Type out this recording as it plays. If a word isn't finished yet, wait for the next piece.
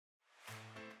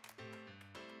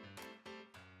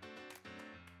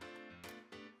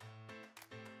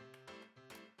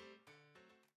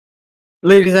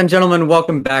Ladies and gentlemen,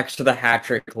 welcome back to the Hat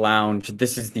Trick Lounge.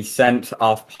 This is the Sent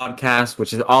Off podcast,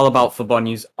 which is all about football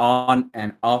news on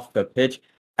and off the pitch.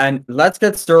 And let's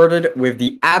get started with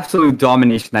the absolute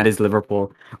domination that is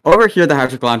Liverpool. Over here at the Hat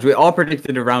Trick Lounge, we all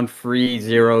predicted around 3-0s,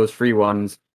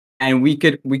 3-1s, and we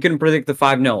couldn't predict the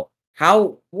 5-0.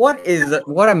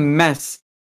 What a mess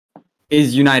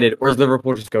is United, or is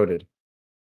Liverpool just goated?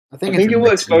 I think it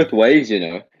works both ways,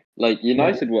 Like,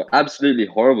 United were absolutely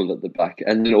horrible at the back,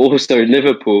 and then also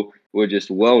Liverpool were just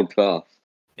world class.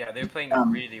 Yeah, they were playing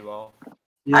really well.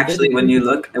 Actually, when you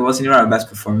look, it wasn't even our best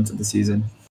performance of the season.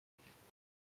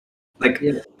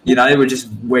 United were just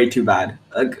way too bad.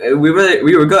 Like, we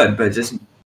were good, but just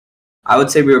I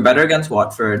would say we were better against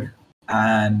Watford,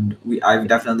 and I've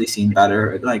definitely seen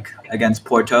better against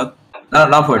Porto. No,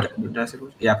 not Porto. Did I say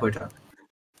Porto? Yeah, Porto.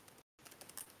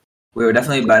 We were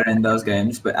definitely better in those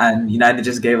games, and United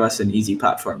just gave us an easy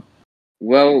platform.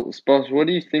 Well, Sposs, what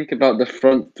do you think about the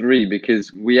front three?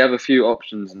 Because we have a few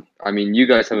options. I mean, you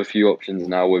guys have a few options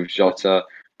now with Jota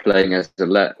playing as a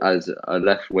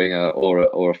left winger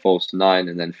or a false nine,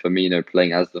 and then Firmino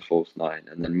playing as the false nine,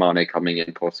 and then Mane coming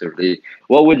in possibly.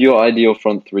 What would your ideal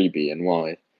front three be, and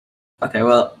why? Okay,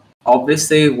 well,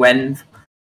 obviously, when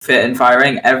fit and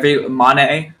firing, every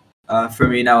Mane,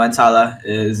 Firmino and Salah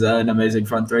is an amazing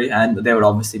front three, and they would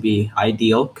obviously be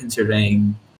ideal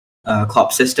considering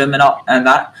Klopp's system and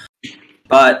that.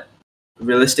 But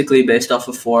realistically, based off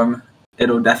of form,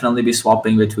 it'll definitely be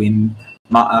swapping between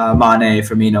Mane,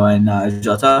 Firmino, and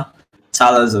Jota.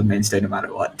 Salah's a mainstay no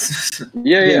matter what. Salah's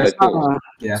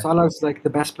like the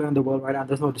best player in the world right now.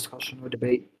 There's no discussion or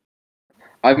debate.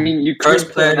 I mean, you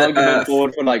could put an argument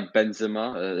forward for like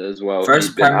Benzema as well.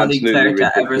 First Premier League player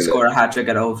to ever score a hat trick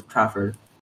at Old Trafford.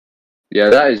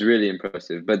 Yeah, that is really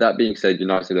impressive. But that being said,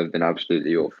 United have been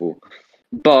absolutely awful.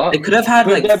 But they could have had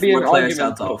there be an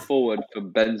argument put forward for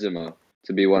Benzema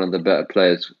to be one of the better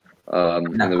players in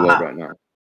the world right now?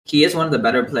 He is one of the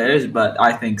better players, but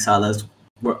I think Salah's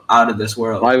out of this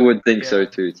world. I would think so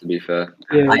too, to be fair.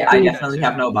 Yeah, I definitely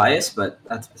have no bias, but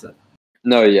that's it.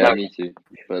 No, yeah, me too.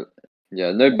 But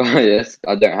yeah, no bias.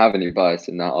 I don't have any bias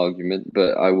in that argument,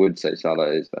 but I would say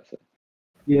Salah is better.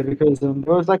 Yeah, because there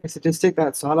was like a statistic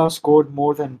that Salah scored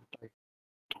more than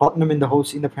Tottenham in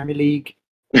the Premier League.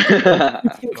 Yeah,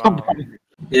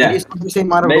 the same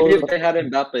amount of maybe goals. If they had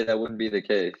Mbappe, that wouldn't be the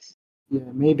case. Yeah,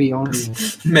 maybe only.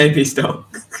 Maybe still.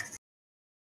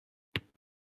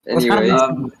 Anyway,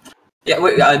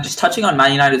 just touching on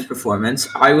Man United's performance,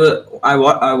 I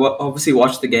obviously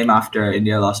watched the game after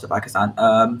India lost to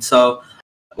Pakistan. So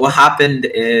what happened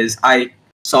is I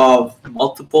saw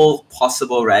multiple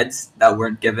possible reds that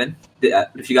weren't given.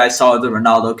 If you guys saw the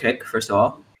Ronaldo kick, first of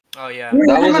all. Oh yeah.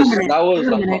 That was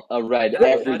a red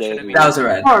every day. That was a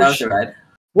red. That was a red.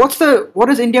 What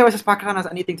does India versus Pakistan has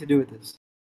anything to do with this?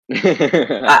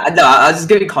 No, I was just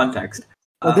giving context.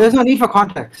 There's no need for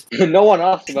context. No one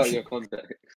asked about your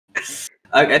context.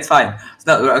 Okay, it's fine.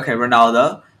 Okay,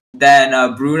 Ronaldo. Then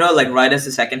Bruno, right as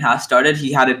the second half started,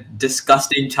 he had a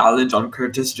disgusting challenge on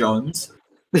Curtis Jones.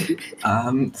 Curtis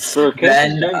Jones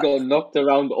got knocked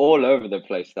around all over the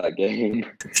place that game.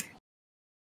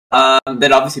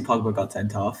 Then obviously Pogba got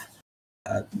sent off.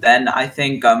 Then I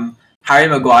think Harry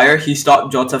Maguire, he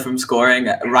stopped Jota from scoring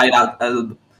right out.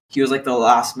 He was like the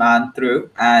last man through,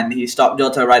 and he stopped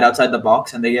Jota right outside the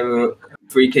box, and they gave a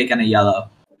free kick and a yellow.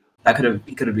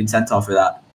 He could have been sent off for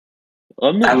that.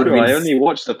 I'm not sure. I only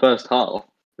watched the first half,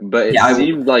 but it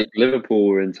seemed like Liverpool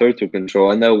were in total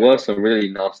control, and there were some really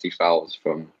nasty fouls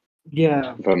from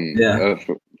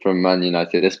Man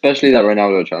United, especially that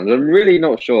Ronaldo challenge. I'm really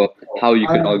not sure how you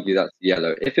could argue that's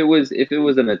yellow. If it was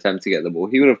an attempt to get the ball,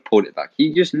 he would have pulled it back.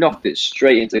 He just knocked it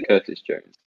straight into Curtis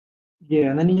Jones.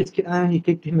 Yeah, and then he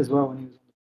kicked him as well when he was.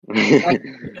 The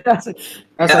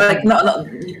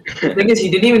thing is, he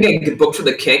didn't even get booked for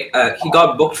the kick. He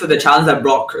got booked for the challenge that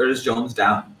brought Curtis Jones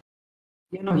down.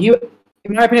 In my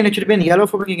opinion, it should have been yellow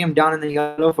for bringing him down and then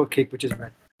yellow for kick, which is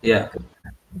red. Yeah.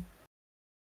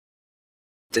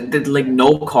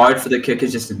 No card for the kick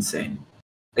is just insane.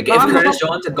 If Curtis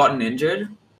Jones had gotten injured.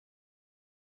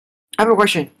 I have a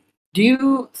question. Do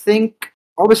you think?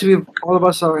 Obviously, all of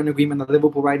us are in agreement that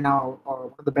Liverpool right now are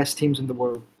one of the best teams in the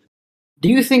world. Do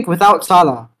you think without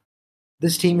Salah,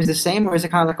 this team is the same, or is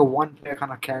it kind of like a one player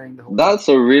kind of carrying the whole? That's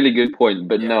a really good point,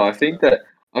 but no, I think that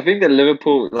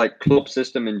Liverpool, club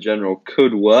system in general,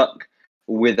 could work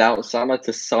without Salah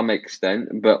to some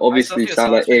extent. But obviously,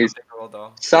 Salah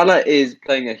is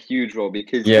playing a huge role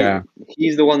because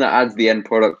he's the one that adds the end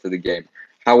product to the game.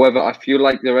 However, I feel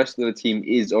like the rest of the team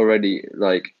is already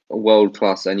world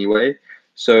class anyway.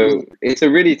 So it's a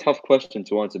really tough question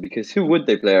to answer because who would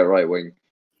they play at right wing?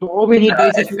 So all we need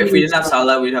if we didn't have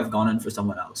Salah, we'd have gone in for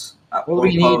someone else. All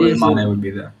we need is Mane would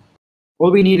be there. All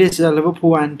we need is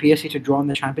Liverpool and PSG to draw in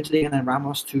the Champions League, and then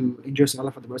Ramos to injure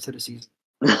Salah for the rest of the season.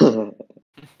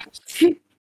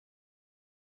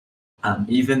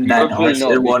 Even then,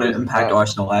 it won't impact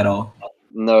Arsenal at all.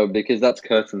 No, because that's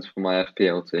curtains for my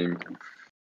FPL team.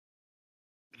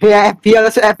 Yeah,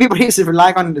 FPL. Everybody's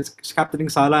relying on this captaining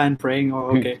Salah and praying.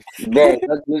 Oh, okay. Bro,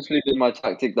 that's literally been my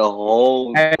tactic the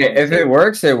whole. Hey, if it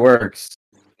works, it works.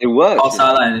 It works. All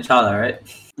Salah and Salah, right?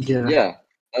 Yeah,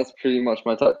 that's pretty much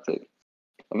my tactic.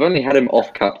 I've only had him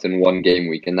off captain one game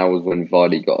week, and that was when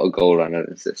Vardy got a goal and an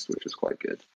assist, which was quite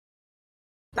good.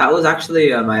 That was actually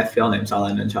my FPL name, Salah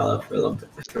and Inshallah, for a long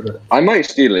time. I might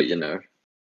steal it, you know.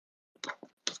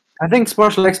 I think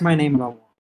Spurs likes my name a lot more.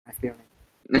 I feel.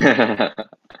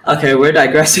 Okay, we're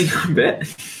digressing a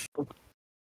bit.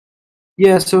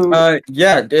 Yeah. So.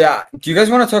 Yeah. Do you guys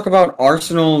want to talk about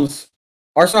Arsenal's?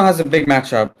 Arsenal has a big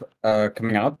matchup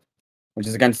coming up, which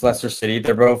is against Leicester City.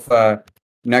 They're both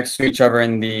next to each other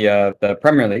in the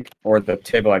Premier League, or the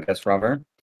table, I guess, rather.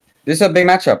 This is a big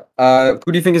matchup.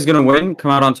 Who do you think is going to win, come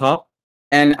out on top?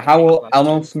 And how will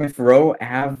Elmo Smith-Rowe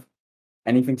have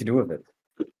anything to do with it?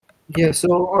 Yeah,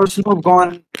 so Arsenal have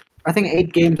gone, I think,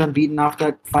 8 games unbeaten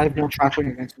after 5-0 track win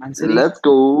against Man City. Let's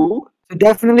go. So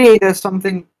definitely there's some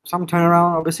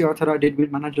turnaround. Obviously, Arteta did win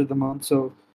Manager of the Month.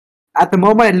 So at the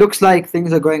moment, it looks like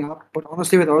things are going up. But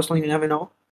honestly, with Arsenal, you never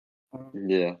know.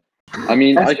 Yeah. I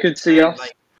mean, I could see us.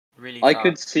 Really I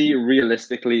could see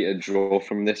realistically a draw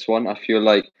from this one. I feel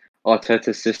like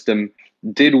Arteta's system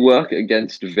did work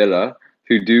against Villa,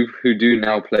 who do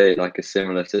now play like a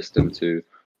similar system to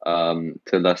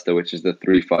Leicester, which is the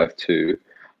 3-5-2.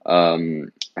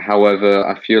 However,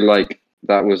 I feel like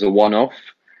that was a one-off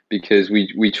because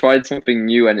we tried something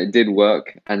new and it did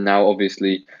work, and now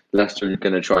obviously Leicester are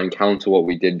going to try and counter what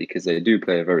we did because they do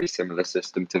play a very similar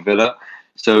system to Villa.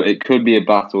 So it could be a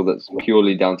battle that's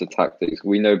purely down to tactics.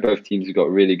 We know both teams have got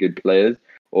really good players,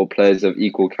 or players of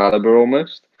equal caliber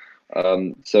almost.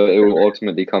 So it will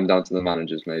ultimately come down to the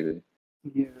managers, maybe.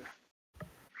 Yeah.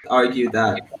 Argue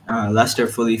that Leicester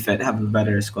fully fit have a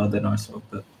better squad than Arsenal,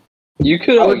 but you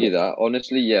could argue that,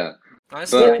 honestly, yeah.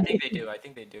 Honestly, I think they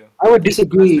do. I would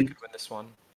disagree. Leicester could win this one. I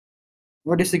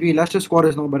would disagree. Leicester's squad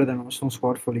is no better than Arsenal's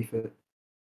squad fully fit.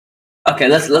 okay,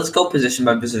 let's go position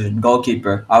by position.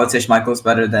 Goalkeeper, I would say Schmeichel's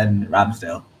better than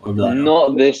Ramsdale or Blano.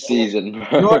 Not this season,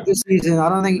 bro. Not this season. I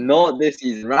don't think. Not this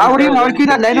season. I would even argue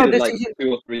that Leno this like season.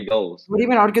 2 or 3 goals. I would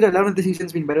even argue that Leno this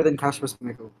season's been better than Kasper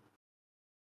Schmeichel.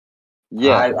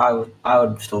 Yeah. I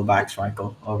would still back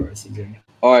Schmeichel over a season.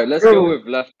 All right, let's go with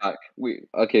left back.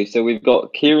 So we've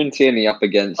got Kieran Tierney up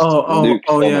against Luke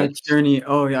Thomas. Yeah, Tierney.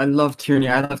 Oh yeah, I love Tierney,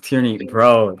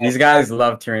 bro. These guys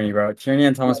love Tierney, bro. Tierney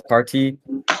and Thomas Partey,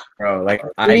 bro. Like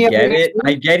I get it.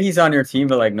 I get he's on your team,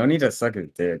 but like no need to suck his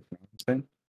dick. You know what I'm saying?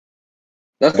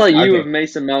 That's like you with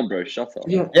Mason Mount, bro. Shut up.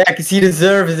 Yeah, because he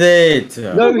deserves it.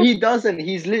 No, he doesn't.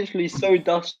 He's literally so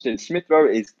dusted. Smith-Rowe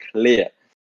is clear.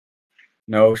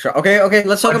 No, sure. Okay.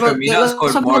 Let's talk about. Firmino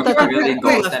scored more really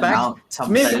goals than back. Mount.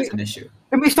 It's an issue.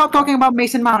 Can we stop talking about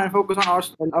Mason Mount and focus on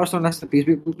Arsenal and Leicester,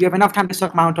 please? We have enough time to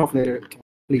suck Mount off later,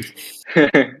 please.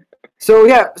 So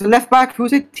left back.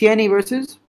 Who's it? Tierney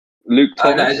versus Luke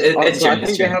Thomas. I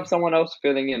think they have someone else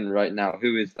filling in right now.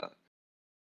 Who is that?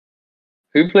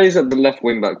 Who plays at the left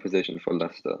wing back position for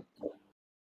Leicester?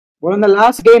 Well, in the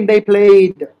last game they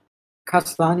played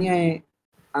Castagne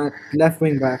at left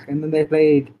wing back, and then they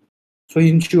played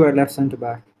Soyuncu at left centre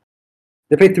back.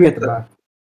 They played 3 at the back.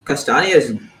 Castagne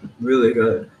is really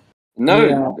good.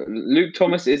 No, Luke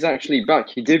Thomas is actually back.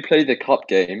 He did play the cup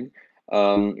game,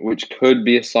 which could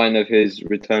be a sign of his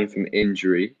return from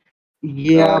injury.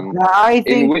 Yeah, I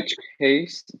think. In which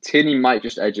case, Tierney might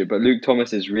just edge it, but Luke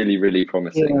Thomas is really, really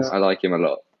promising. Yeah. I like him a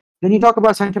lot. Then you talk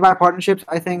about centre back partnerships.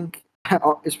 I think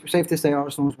it's safe to say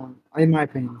Arsenal's one. In my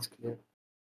opinion, it's clear.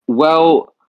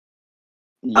 Well,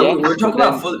 yeah, we're talking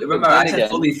about fully. Remember, I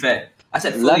said fully fit. I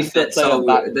said fully fit, so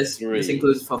this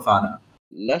includes Fofana.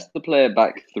 Leicester player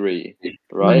back 3,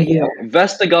 right? Yeah.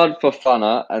 Vestergaard,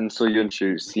 Fofana, and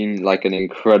Soyuncu seem like an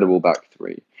incredible back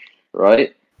 3,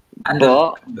 right?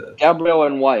 But Gabriel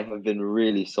and White have been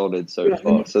really solid so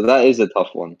far, so that is a tough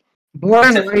one.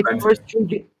 But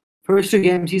first two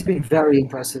games, he's been very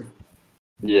impressive.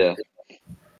 Yeah.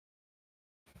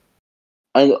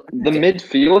 And the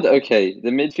midfield,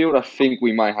 I think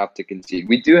we might have to concede.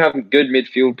 We do have good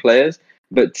midfield players,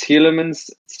 but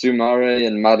Tielemans, Soumare,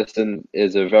 and Maddison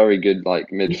is a very good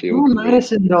midfield. Oh,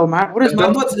 Maddison though, Matt. What is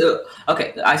Maddison?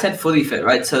 Okay, I said fully fit,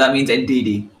 right? So that means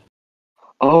Ndidi.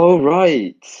 Oh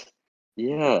right,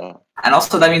 yeah. And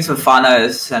also that means Fofana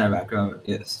is centre back.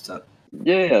 Yes. So.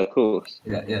 Yeah, of course.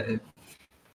 Yeah.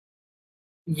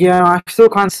 Yeah, I still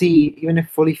can't see even if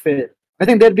fully fit. I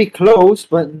think they'd be close,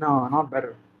 but no, not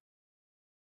better.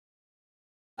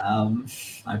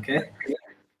 Okay.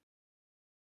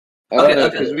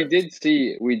 Because we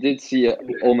did see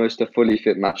almost a fully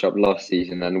fit matchup last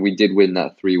season, and we did win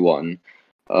that 3-1.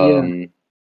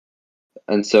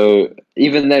 And so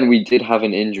even then, we did have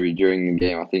an injury during the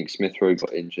game. I think Smith Rowe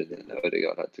got injured, and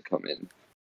Odegaard had to come in.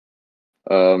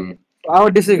 I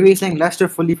would disagree, saying Leicester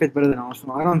fully fit better than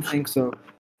Arsenal. I don't think so.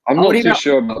 I'm not too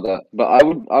sure about that, but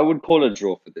I would call a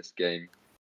draw for this game.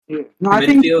 Yeah. No, I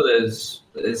think midfield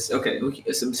is okay.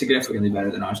 It's significantly better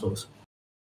than Arsenal's.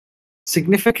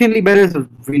 Significantly better is a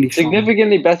really strong.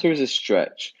 Significantly better is a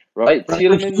stretch, right?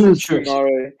 Tielemans,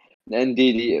 Sumare, and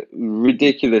Ndidi,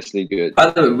 ridiculously good. By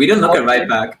the way, we didn't look at right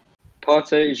back.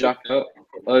 Partey, Xhaka,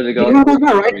 Odegaard. You want to talk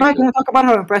about right back? You want to talk about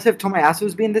how impressive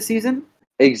Tomiyasu's been this season?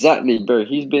 Exactly, bro.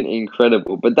 He's been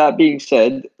incredible. But that being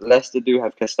said, Leicester do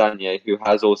have Castagne, who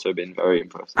has also been very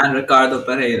impressive. And Ricardo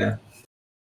Pereira.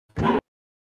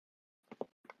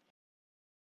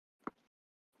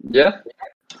 Yeah?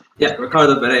 Yeah,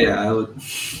 Ricardo Pereira. I would.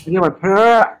 Yeah, but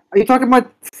are you talking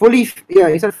about fully? Yeah,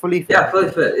 you said fully fit. Yeah, fully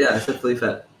fit. Yeah, I said fully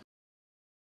fit.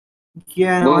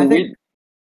 Yeah, no,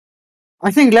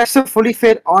 I think Leicester fully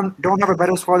fit don't have a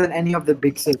better squad than any of the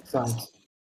big six sides.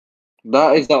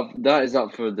 That is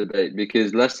up for debate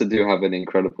because Leicester do have an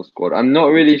incredible squad. I'm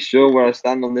not really sure where I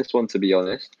stand on this one, to be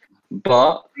honest.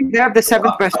 But they have the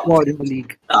 7th best squad in the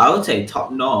league. I would say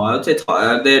top. No, I would say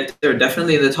top. They're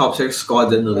definitely in the top 6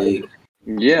 squads in the league.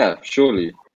 Yeah, surely.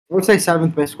 I would say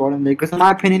 7th best squad in the league because, in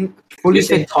my opinion, fully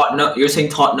fit. You're saying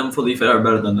Tottenham fully fit are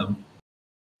better than them.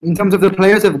 In terms of the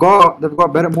players they've got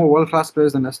more world-class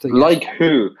players than Leicester. Like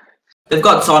who? They've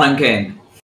got Son and Kane.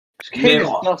 Kane is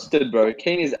dusted, bro.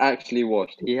 Kane is actually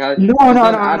washed. He has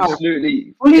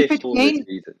absolutely fully fit Kane.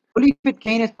 Fully fit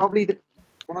Kane is probably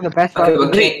one of the best.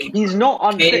 He's not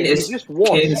unfit. He's just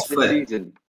washed this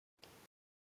season.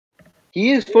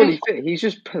 He is fully fit. He's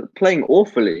just playing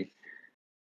awfully.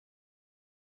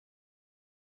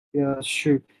 Yeah,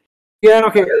 sure. Yeah,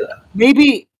 okay.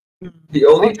 Maybe the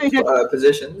only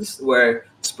positions where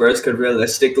Spurs could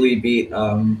realistically beat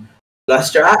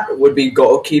Leicester at would be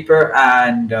goalkeeper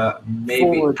and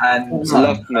maybe forward. And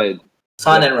left mid.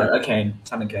 Son and Kane.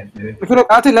 Son and Kane, maybe. Look,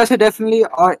 I think Leicester definitely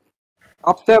are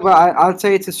up there, but I'll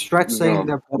say it's a stretch saying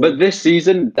they're better. But this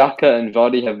season, Daka and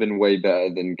Vardy have been way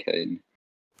better than Kane.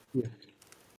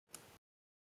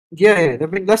 Yeah, they've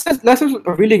been Leicester's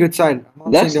a really good side.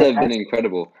 Leicester have been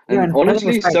incredible, and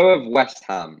honestly, so have West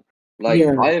Ham. I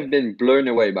have been blown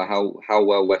away by how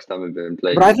well West Ham have been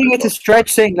playing. But I think it's a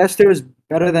stretch saying Leicester is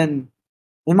better than,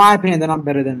 in my opinion, they're not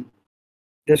better than.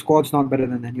 Their squad's not better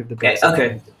than any of the best.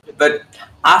 Okay. But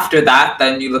after that,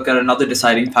 then you look at another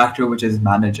deciding factor, which is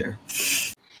manager.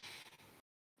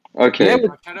 Okay. Yeah,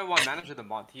 Arteta won manager of the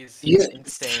month. He's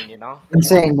insane, you know?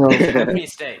 Insane, bro.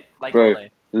 Bro,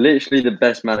 literally the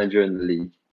best manager in the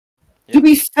league. Yeah. To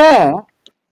be fair,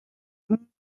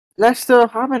 Leicester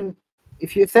haven't.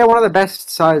 If they're one of the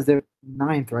best sides, they're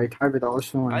 9th, right? Tied with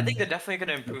Arsenal. I think they're definitely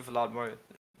going to improve a lot more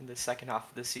in the second half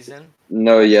of the season.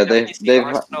 No, yeah, they've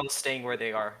Arsenal staying where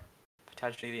they are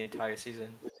potentially the entire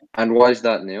season. And why is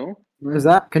that, Neil? What is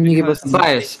that? Can you give us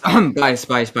bias? Bias.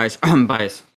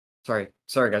 Sorry,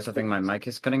 guys. I think my mic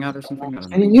is cutting out or something.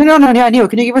 Neil,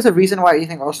 can you give us a reason why you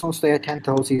think Arsenal stay at 10th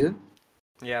the whole season?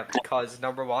 Yeah, because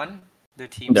number one, their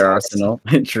team. They're Arsenal.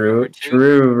 True,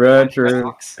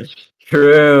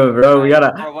 bro. We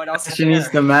gotta. She needs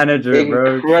the manager,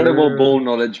 bro. Incredible ball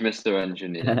knowledge, Mr.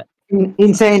 Engineer.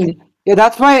 Insane. Yeah,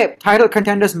 that's why title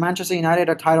contenders Manchester United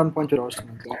are tied on points with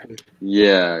Arsenal. Exactly.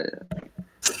 Yeah.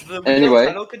 The anyway,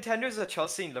 title contenders are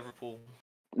Chelsea and Liverpool.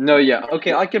 No, yeah,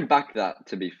 okay, I can back that.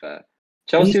 To be fair,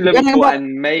 Chelsea, Liverpool,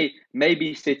 and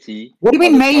maybe City. What do you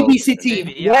mean maybe City?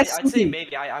 Maybe, yeah, I'd say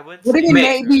maybe. I wouldn't. What do you mean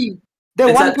maybe?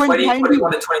 They're 1 point behind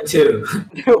you. 22.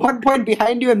 They're 1 point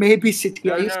behind you, and maybe City.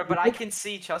 No, but I can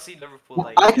see Chelsea,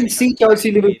 Liverpool. I can see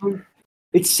Chelsea, Liverpool.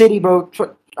 It's City, bro.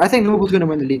 I think Liverpool's gonna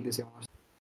win the league this year.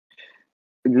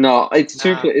 No, it's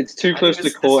too close to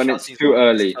call, and it's too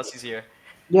early. Chelsea's here.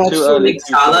 Yeah, too early.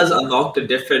 Salah's unlocked a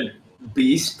different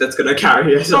beast that's gonna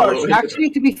carry us. Actually,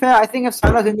 to be fair, I think if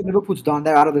Salah's in, Liverpool's done.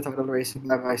 They're out of the title race.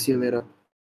 I see you later.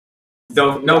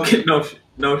 No shit,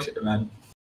 man.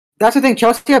 That's the thing.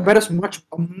 Chelsea have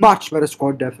much better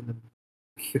squad depth than them.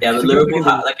 Yeah, but Liverpool,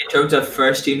 in terms of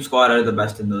first team squad, are the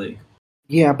best in the league.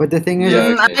 Yeah, but the thing is,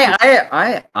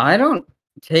 I don't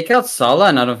take out Salah,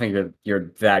 and I don't think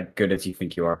you're that good as you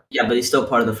think you are. Yeah, but he's still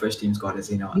part of the first team squad,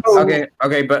 as you know.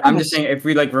 Okay, but I'm just saying if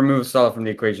we remove Salah from the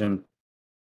equation,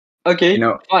 Okay, You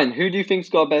know, fine. Who do you think's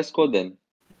got a better squad then?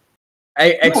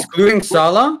 excluding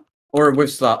Salah or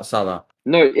with Salah?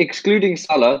 No, excluding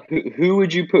Salah, who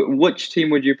would you put? Which team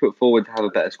would you put forward to have a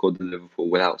better squad than Liverpool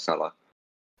without Salah?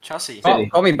 Chelsea.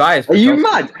 Call me biased. Are but you Chelsea.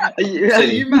 mad? Are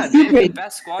you mad? They have the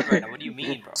best squad right now. What do you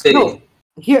mean, bro? City. No.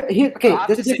 Here. Okay, I have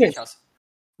there's to a say difference. Chelsea.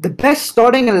 The best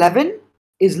starting 11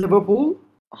 is Liverpool,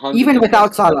 100%. even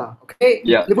without Salah. Okay,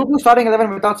 Yeah. Liverpool starting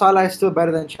 11 without Salah is still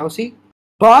better than Chelsea,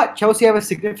 but Chelsea have a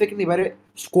significantly better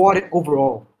squad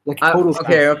overall, like total.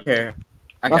 Okay.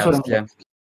 I That's what guess, I'm saying.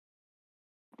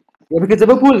 Yeah, because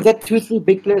Liverpool get 2-3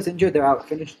 big players injured, they're out,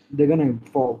 finished. They're gonna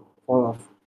fall off.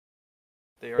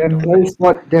 They They are have done. no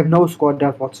squad. They have no squad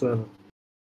depth whatsoever.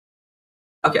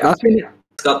 Okay, That's when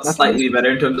it's got that's slightly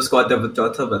better in terms of squad depth with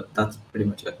Jota, but that's pretty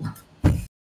much it.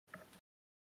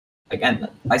 Again,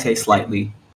 I say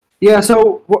slightly. Yeah.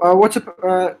 So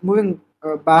moving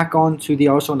back on to the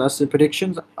Arsenal Leicester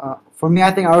predictions? For me,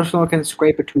 I think Arsenal can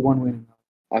scrape a 2-1 win.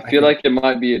 I feel like it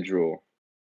might be a draw.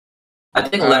 I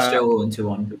think Leicester will win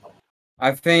 2-1.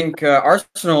 I think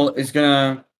Arsenal is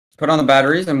gonna put on the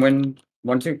batteries and win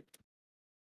 1-2.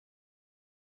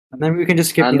 And then we can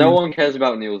just skip. And no one cares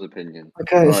about Neil's opinion.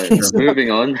 Okay. Right,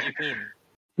 moving on. What do you mean?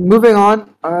 Moving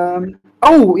on.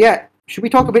 Oh yeah. Should we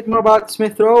talk a bit more about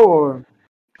Smith Rowe or?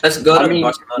 Let's go I to mean,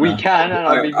 Barcelona. we can, and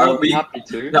I'd be more than happy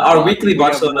to. No, our but weekly we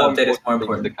have Barcelona more update is more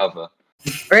important things important. to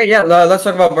cover. Great, yeah. Let's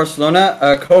talk about Barcelona.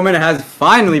 Koeman has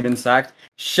finally been sacked.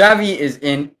 Xavi is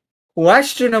in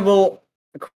questionable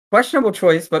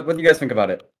choice. But what do you guys think about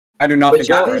it? I do not But think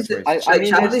it's the right Xavi's- choice. I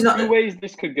mean, Xavi's there's not- two ways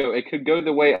this could go. It could go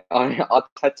the way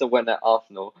Arteta went at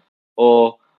Arsenal,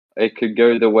 or it could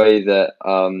go the way that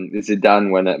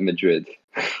Zidane went at Madrid.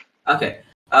 Okay.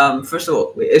 First of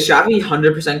all, is Xavi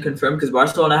 100% confirmed? Because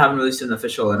Barcelona haven't released an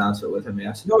official announcement with him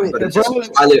yet. No, But it's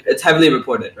it's heavily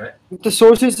reported, right? What the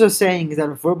sources are saying is that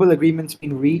a verbal agreement's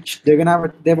been reached. They've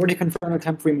already confirmed a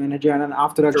temporary manager, and then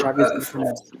after that, Xavi's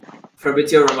confirmed.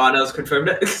 Fabrizio Romano's confirmed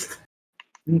it.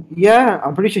 Yeah,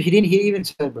 I'm pretty sure he didn't. He even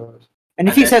said, bro. And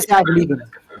if he says, I believe him.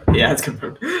 Yeah, it's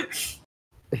confirmed.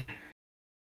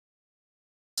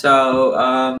 So,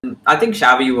 I think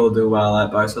Xavi will do well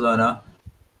at Barcelona.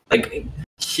 Like,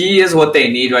 he is what they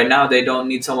need right now. They don't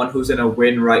need someone who's in a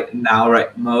win right now,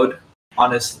 right mode.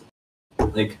 Honest,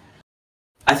 like,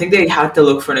 I think they had to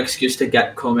look for an excuse to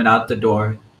get Koeman out the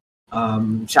door.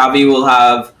 Xavi will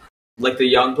have, like, the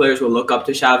young players will look up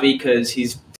to Xavi because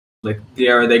he's like the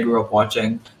era they grew up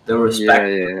watching. They'll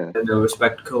respect, they'll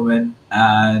respect Koeman,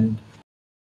 and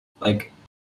like,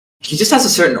 he just has a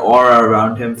certain aura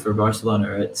around him for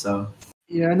Barcelona, right? So.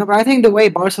 Yeah, no, but I think the way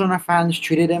Barcelona fans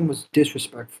treated him was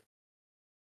disrespectful.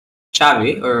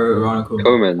 Xavi or Ronald Koeman?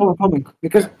 Koeman. Oh, Koeman,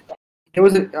 because there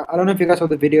was I don't know if you guys saw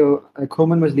the video.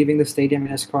 Koeman was leaving the stadium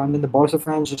in his car, and then the Barca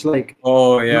fans just like,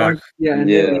 Oh yeah. and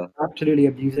they're like, absolutely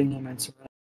abusing him, and so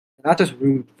that's just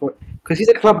rude because he's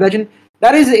a club legend.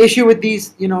 That is the issue with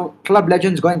these, club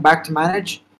legends going back to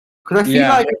manage. Because I feel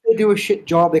like if they do a shit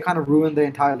job, they kind of ruin their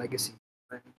entire legacy.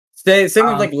 Same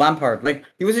with like Lampard. Like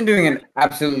he wasn't doing an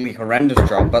absolutely horrendous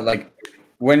job, but like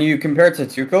when you compare it to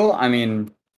Tuchel, I mean,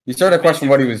 you start to question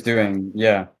what he was doing.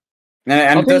 Yeah,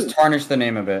 and it does tarnish the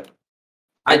name a bit.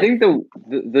 I think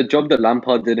the job that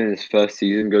Lampard did in his first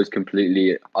season goes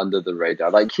completely under the radar.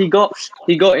 Like he got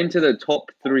into the top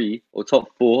 3 or top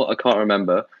 4, I can't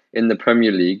remember, in the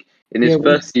Premier League in his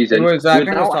first season without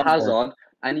Hazard,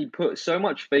 and he put so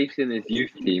much faith in his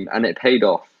youth team, and it paid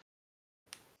off.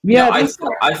 Yeah,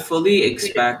 I fully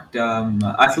expected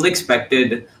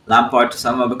Lampard to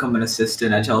somehow become an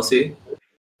assistant at Chelsea.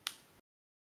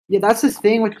 Yeah, that's his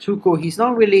thing with Tuchel. He's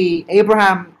not really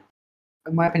Abraham.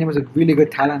 In my opinion, was a really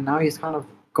good talent. Now he's kind of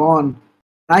gone.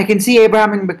 I can see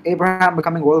Abraham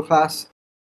becoming world class,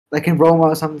 like in Roma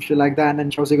or some shit like that, and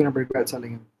then Chelsea gonna regret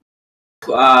selling him.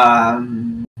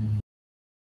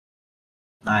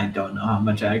 I don't know how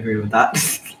much I agree with that.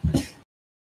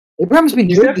 Abraham's been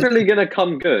He's good. definitely gonna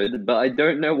come good, but I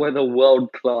don't know whether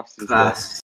world class is there.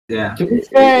 Yeah. To be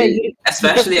fair,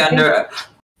 especially under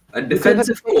a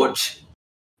defensive coach.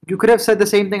 You could have said the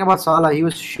same thing about Salah. He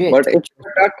was shit. But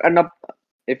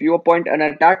if you appoint an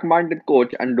attack-minded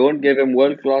coach and don't give him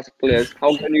world-class players,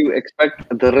 how can you expect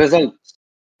the results?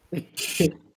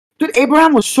 Dude,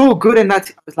 Abraham was so good in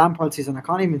that Lampard season. I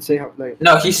can't even say how.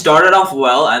 No, he started off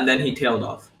well and then he tailed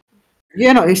off.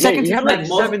 Yeah, no, his second he had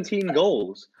season, 17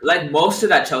 goals. Like most of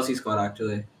that Chelsea squad,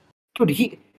 actually. Dude,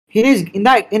 he is in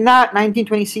that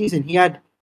 1920 season. He had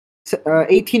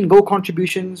 18 goal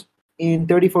contributions in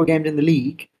 34 games in the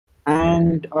league,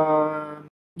 and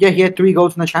he had 3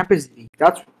 goals in the Champions League.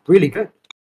 That's really good.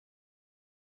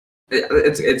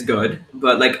 It's good,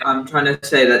 but like I'm trying to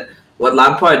say that what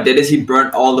Lampard did is he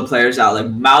burnt all the players out. Like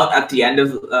Mount at the end of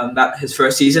his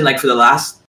first season, like for the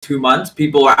last 2 months,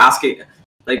 people were asking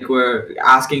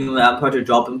Lampard to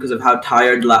drop him because of how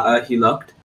tired he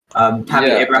looked.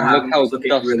 Tammy Abraham was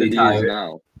looking really tired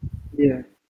now. Yeah.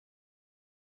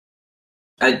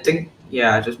 I think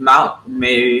just Mount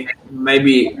maybe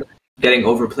getting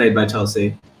overplayed by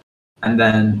Chelsea, and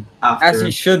then after As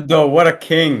he should though. What a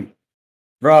king,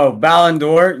 bro! Ballon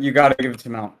d'Or, you gotta give it to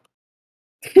Mount.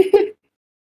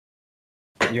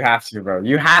 You have to, bro.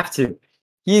 You have to.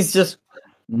 He's just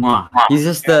he's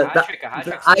just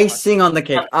the icing on the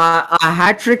cake. A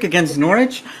hat trick against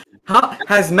Norwich. How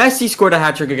has Messi scored a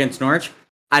hat trick against Norwich?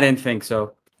 I didn't think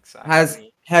so.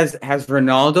 Exactly. Has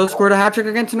Ronaldo scored a hat trick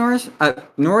against Norwich?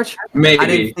 maybe I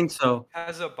didn't think so.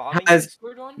 Has Aubameyang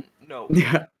scored one? No.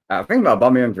 Yeah, I think about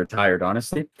Aubameyang's retired.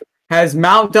 Honestly, has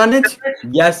Mount done it?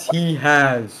 Yes, he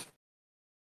has.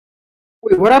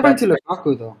 Wait, what happened to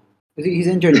Lukaku though? He's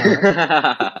injured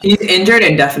now. Right? he's injured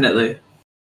indefinitely.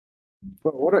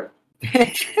 But what?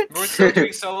 We're still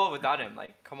doing so well without him.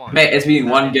 Like, come on. Mate, it's been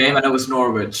one game and it was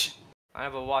Norwich. I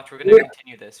have a watch. We're gonna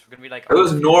continue this. We're gonna be like. It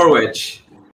was Norwich.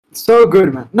 So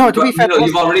good, man. No, to be fair,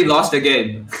 you've already lost a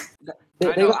game.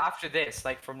 I know. After this,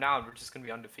 like from now on, we're just gonna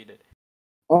be undefeated.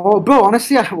 Oh, bro.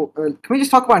 Honestly, can we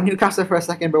just talk about Newcastle for a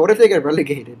second, bro? What if they get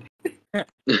relegated?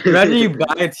 Imagine you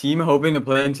buy a team hoping to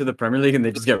play into the Premier League and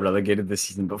they just get relegated the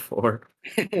season before.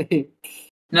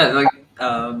 No, like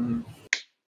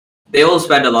they will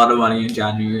spend a lot of money in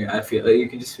January. I feel you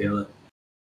can just feel it.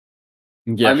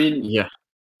 Yeah, I mean, yeah.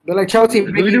 They're like Chelsea.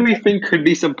 Who do we think could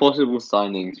be some possible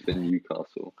signings for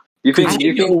Newcastle? Do you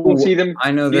think we'll see them?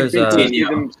 I know there's we'll see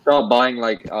them start buying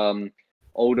like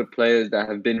older players that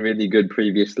have been really good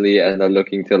previously and are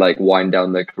looking to like wind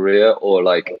down their career, or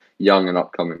like young and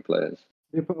upcoming players?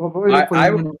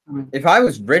 If I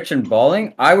was rich and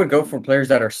balling, I would go for players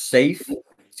that are safe,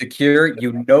 secure.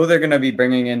 You know they're gonna be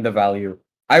bringing in the value.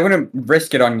 I wouldn't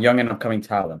risk it on young and upcoming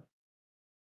talent.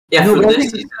 Yeah, No, for but I this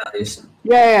think- season at least.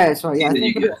 Yeah. So yeah,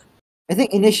 I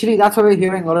think initially that's why we're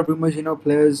hearing a lot of rumors.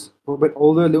 Players who are a bit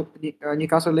older,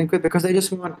 Newcastle linked with, because they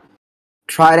just want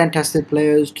tried and tested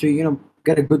players to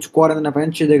get a good squad, and then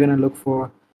eventually they're gonna look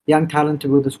for young talent to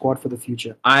build the squad for the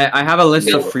future. I have a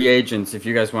list of free agents if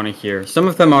you guys want to hear. Some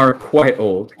of them are quite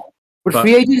old. But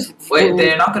free agents. Wait,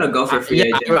 they're not gonna go for free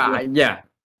agent. Yeah,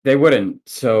 they wouldn't.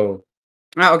 So,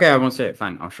 okay, I won't say it.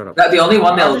 Fine, I'll shut up. The only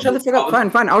one they'll Shut the fuck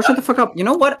up. Fine, I'll shut the fuck up. You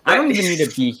know what? I don't even need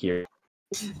to be here.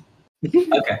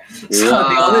 Okay. So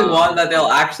the only one that they'll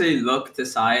actually look to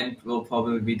sign will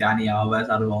probably be Dani Alves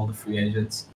out of all the free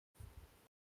agents.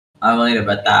 I'm willing to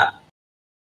bet that.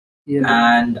 Yeah.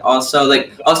 And also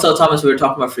Thomas, we were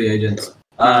talking about free agents.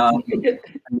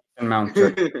 Mount.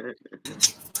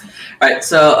 Right,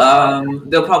 so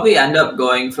they'll probably end up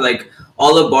going for like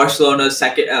all of Barcelona's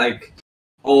second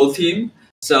old team.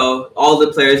 So all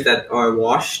the players that are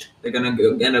washed, they're gonna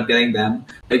end up getting them.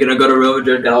 They're gonna go to Real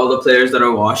Madrid, get all the players that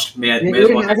are washed. May as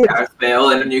well get Gareth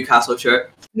Bale in a Newcastle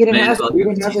shirt. May as well get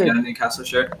a Newcastle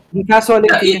shirt.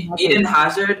 Eden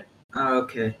Hazard.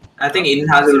 Okay, I think Eden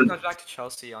Hazard goes back to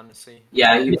Chelsea, honestly.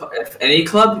 Yeah, if any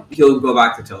club, he'll go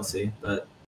back to Chelsea, but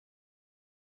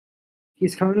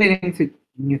he's currently linked to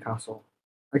Newcastle.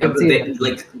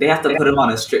 They have to put him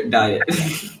on a strict diet.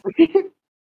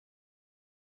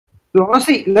 So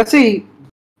honestly, let's say,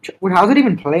 how does it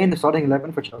even play in the starting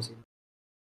 11 for Chelsea?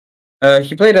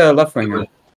 He played a left winger.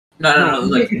 No.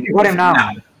 What him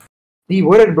now? He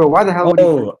wouldn't, bro. Why the hell would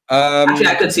he? Actually,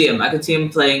 I could see him. I could see him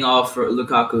playing off for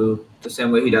Lukaku the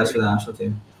same way he does for the national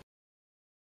team.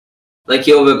 Like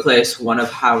he'll replace one of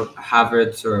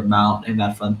Havertz or Mount in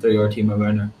that front three, or Timo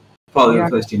Werner. Probably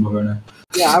replace Timo Werner.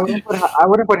 Yeah, I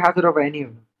wouldn't put Hazard over any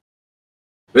of them.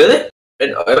 Really?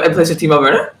 In place of Timo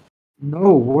Werner?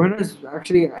 No, Werner's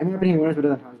actually. I don't think Werner's better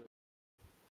than Hazard.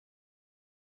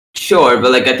 Sure,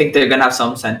 but I think they're gonna have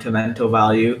some sentimental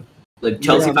value.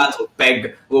 Chelsea fans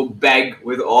will beg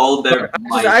with all their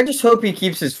might. I just hope he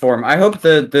keeps his form. I hope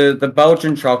the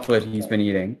Belgian chocolate he's been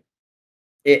eating,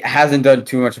 it hasn't done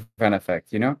too much of an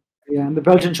effect, Yeah, and the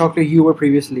Belgian chocolate you were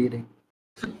previously eating.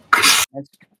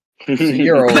 It's a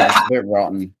year old. It's a bit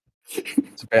rotten.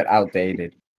 It's a bit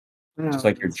outdated. Yeah. Just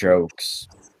like your jokes.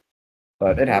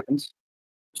 But it happens.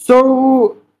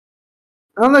 So,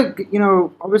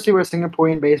 obviously we're a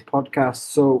Singaporean-based podcast,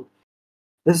 so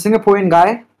there's a Singaporean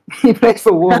guy. He plays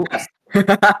for Wolves. You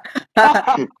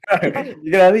can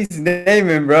at least name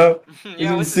him, bro.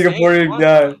 Yeah, He's a Singaporean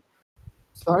guy.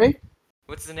 Sorry?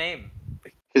 What's the name?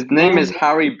 His name is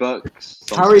Harry Bucks.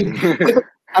 Harry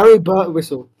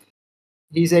Burtwhistle.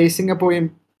 He's a Singaporean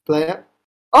player.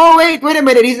 Oh wait a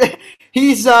minute.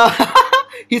 He's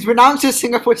He's renounced his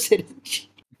Singapore citizenship.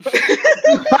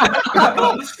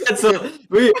 So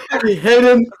we hate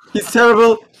him. He's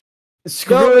terrible.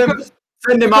 Screw him.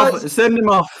 Send him off. Send him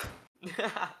off.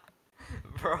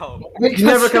 Bro. He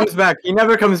never comes back. He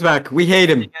never comes back. We hate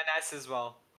him. NS as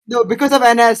well. No, because of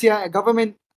NS, yeah,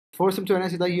 government forced him to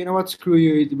NS. He's like, you know what? Screw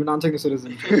you. He's renouncing his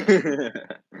citizenship.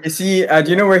 Is he? Do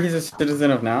you know where he's a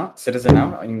citizen now?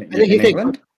 In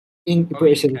England. In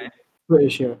British,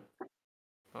 British, yeah.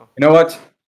 You know what?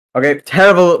 Okay,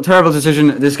 terrible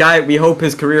decision. This guy, we hope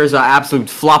his career is an absolute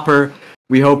flopper.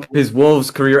 We hope his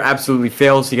Wolves career absolutely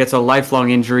fails. He gets a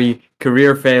lifelong injury,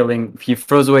 career failing. He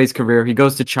throws away his career. He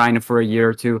goes to China for a year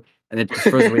or two, and it just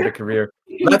throws away the career.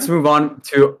 Let's move on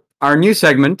to our new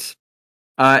segment.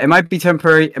 It might be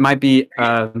temporary. It might be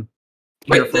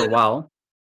here for a while.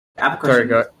 Sorry,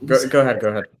 go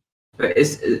ahead. But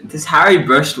is this Harry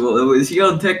Brushwell? Is he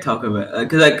on TikTok of it?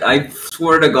 Because I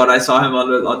swear to God, I saw him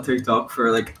on TikTok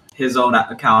for like his own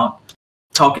account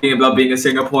talking about being a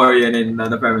Singaporean in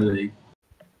the Premier League.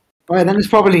 Alright, then it's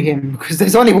probably him because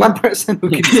there's only one person who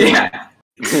can. Yeah.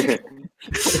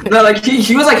 No, like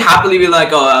he was like happily be like,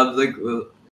 oh, I'm like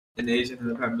an Asian in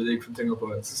the Premier League from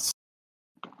Singapore. It's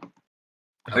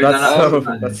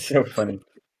That's so funny.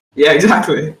 Yeah,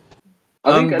 exactly.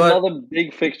 I think another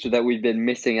big fixture that we've been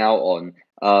missing out on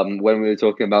when we were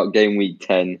talking about game week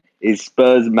 10 is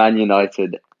Spurs Man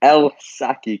United. El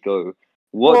Sakiko.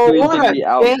 What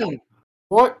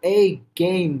a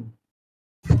game.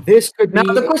 This could be.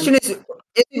 Now, the question isn't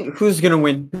who's going to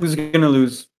win, who's going to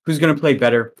lose, who's going to play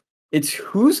better. It's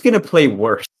who's going to play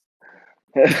worse.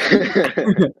 I'm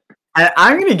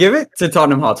going to give it to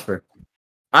Tottenham Hotspur.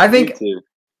 I think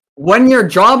when your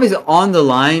job is on the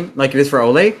line, like it is for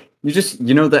Ole, the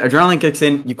adrenaline kicks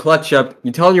in, you clutch up,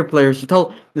 you tell your players, you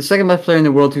tell the second best player in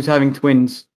the world who's having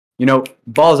twins,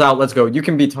 balls out, let's go. You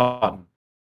can beat Tottenham.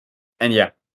 And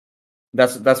yeah,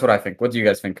 that's what I think. What do you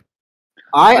guys think?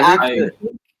 I actually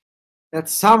think that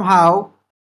somehow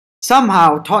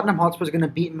Tottenham Hotspur is going to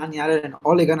beat Man United and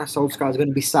Ole Gunnar Solskjaer is going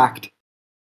to be sacked.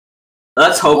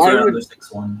 Let's hope for another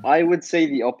 6-1. I would say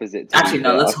the opposite. Actually,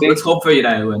 no. Let's hope for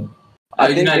United win.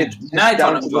 I think it's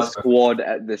down to the squad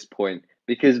at this point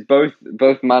because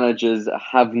both managers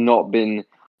have not been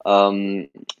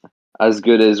as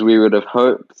good as we would have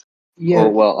hoped. Yeah.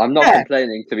 I'm not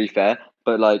complaining, to be fair,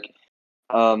 but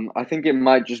I think it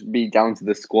might just be down to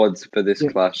the squads for this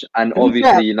clash, and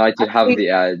obviously United have the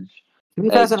edge. To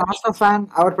me, as an Arsenal fan,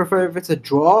 I would prefer if it's a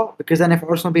draw because then if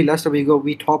Arsenal beat Leicester, we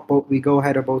go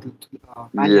ahead of both.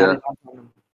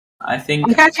 I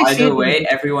think either way,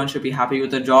 everyone should be happy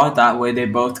with the draw. That way, they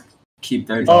both keep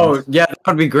their draws. Oh yeah, that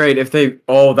would be great if they.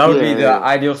 Oh, that would be the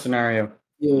ideal scenario.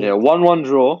 Yeah, 1-1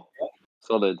 draw,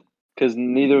 solid. Because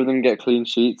neither of them get clean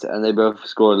sheets, and they both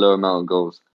score a low amount of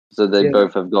goals. So they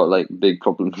both have got big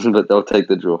problems, but they'll take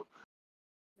the draw.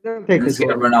 Let's get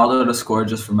Ronaldo to score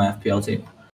just for my FPL team.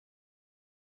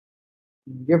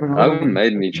 I haven't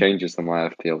made any changes to my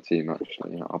FPL team,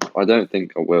 actually. I don't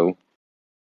think I will.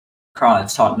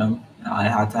 It's Tottenham. I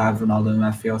had to have Ronaldo in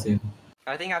my FPL team.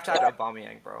 I think I have to add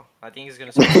Aubameyang, bro. I think he's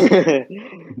going to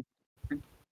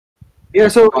Yeah,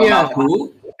 so,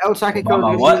 who? El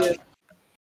Sakiko. What?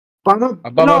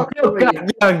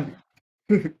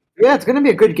 Yeah, it's going to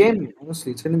be a good game,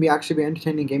 honestly. It's going to be actually an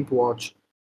entertaining game to watch.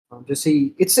 Just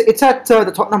see, it's at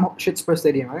the Tottenham Hotspur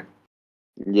Stadium, right?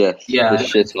 Yes, yeah. The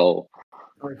shithole.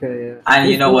 Okay, yeah. And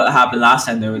you know what happened last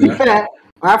time they were there? Yeah,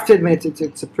 I have to admit,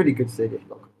 it's a pretty good stadium.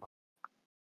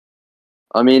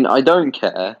 I mean, I don't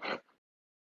care.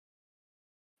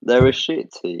 They're a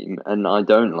shit team, and I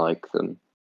don't like them.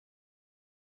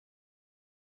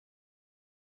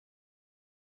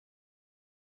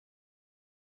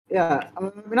 Yeah.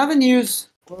 In other news,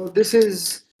 well, this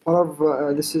is part of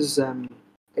a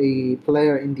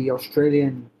player in the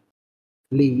Australian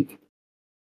league.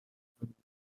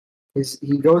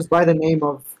 He goes by the name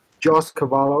of Josh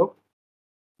Cavallo.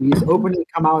 He's openly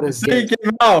come out as gay.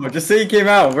 Just say he came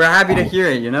out. We're happy to hear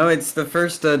it. It's the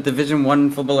first Division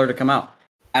 1 footballer to come out,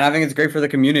 and I think it's great for the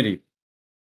community.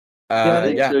 I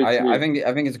think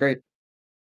it's great.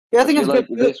 Yeah, I think it's like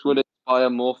good. This would inspire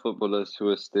more footballers who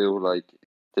are still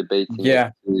debating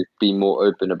it to be more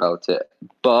open about it.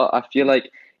 But I feel like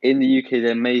in the UK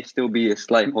there may still be a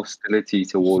slight hostility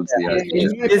towards the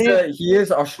idea. He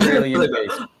is Australian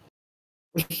based.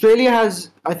 Australia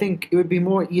has, I think, it'd be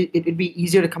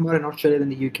easier to come out in Australia than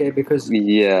the UK because in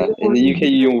the UK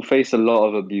you'll face a lot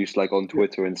of abuse on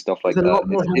Twitter and stuff like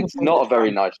that. It's not a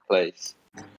very nice place.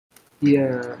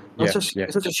 Yeah, it's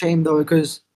such a shame though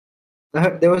because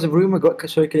there was a rumor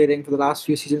circulating for the last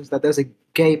few seasons that there's a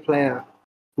gay player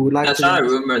who would like That's to. not a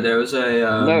rumor. There was a.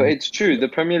 No, it's true. The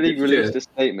Premier League it's released true. a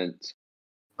statement.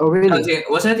 Oh really?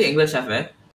 Wasn't it the English FA?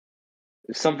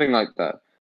 Something like that.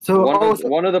 So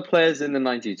One of the players in the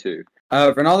 92.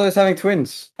 Ronaldo is having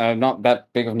twins. Not that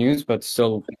big of news, but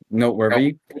still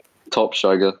noteworthy. Top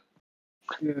Shiger.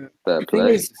 yeah. Fair The thing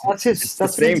play. is, that's his. It's the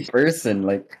That's same his, person.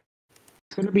 Like,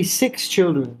 it's gonna be 6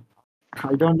 children.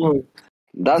 I don't know.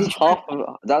 That's Each- half of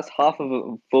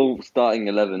a full starting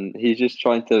 11. He's just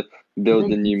trying to build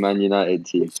the new Man United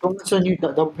team. So much a new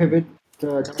double pivot.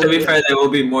 To be fair, they will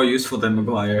be more useful than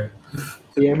Maguire.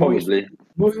 Yeah, Probably.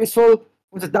 more useful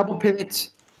with a double pivot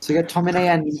to get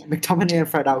McTominay and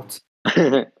Fred out.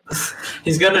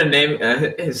 He's gonna name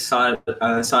his son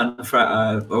Fred,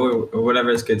 or whatever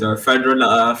his kids are, Fred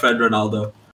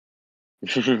Ronaldo.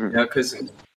 Yeah, because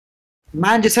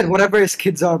Man just said whatever his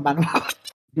kids are, man.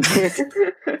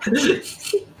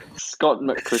 Scott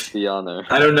McCristiano.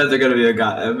 I don't know if they're gonna be a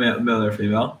male or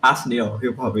female. Ask Neil;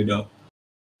 he'll probably know.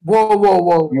 Whoa.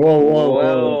 Whoa.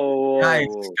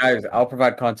 guys, I'll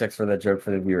provide context for that joke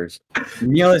for the viewers.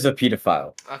 Neil is a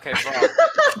pedophile. Okay, bro.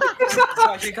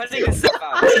 Gosh, you're cutting this stuff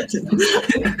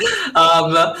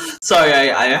out. Sorry,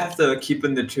 I have to keep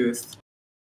in the truth.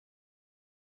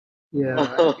 Yeah.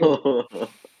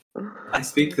 I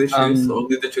speak the truth,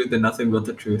 only the truth, and nothing but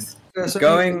the truth. So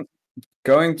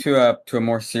Going to a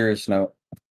more serious note,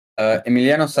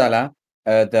 Emiliano Sala,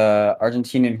 the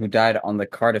Argentinian who died on the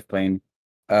Cardiff plane,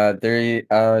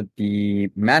 the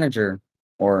manager,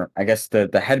 or I guess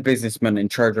the head businessman in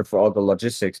charge of all the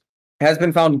logistics, has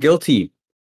been found guilty,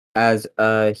 as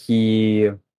he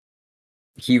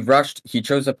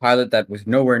chose a pilot that was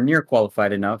nowhere near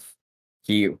qualified enough,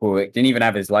 who didn't even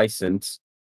have his license.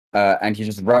 And he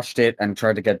just rushed it and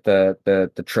tried to get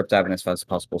the trip to happen as fast as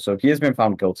possible. So he has been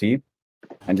found guilty,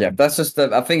 and yeah, that's just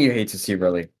a thing you hate to see,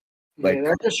 really. Like, yeah,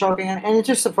 that's just shocking, and it's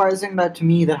just surprising that to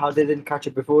me that how they didn't catch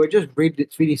it before.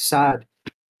 It's really sad,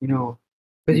 because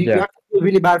you have to feel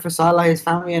really bad for Salah, his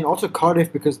family, and also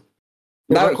Cardiff because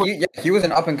he was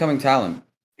an up and coming talent.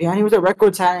 Yeah, and he was a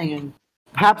record signing, and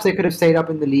perhaps they could have stayed up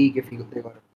in the league if they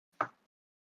got it.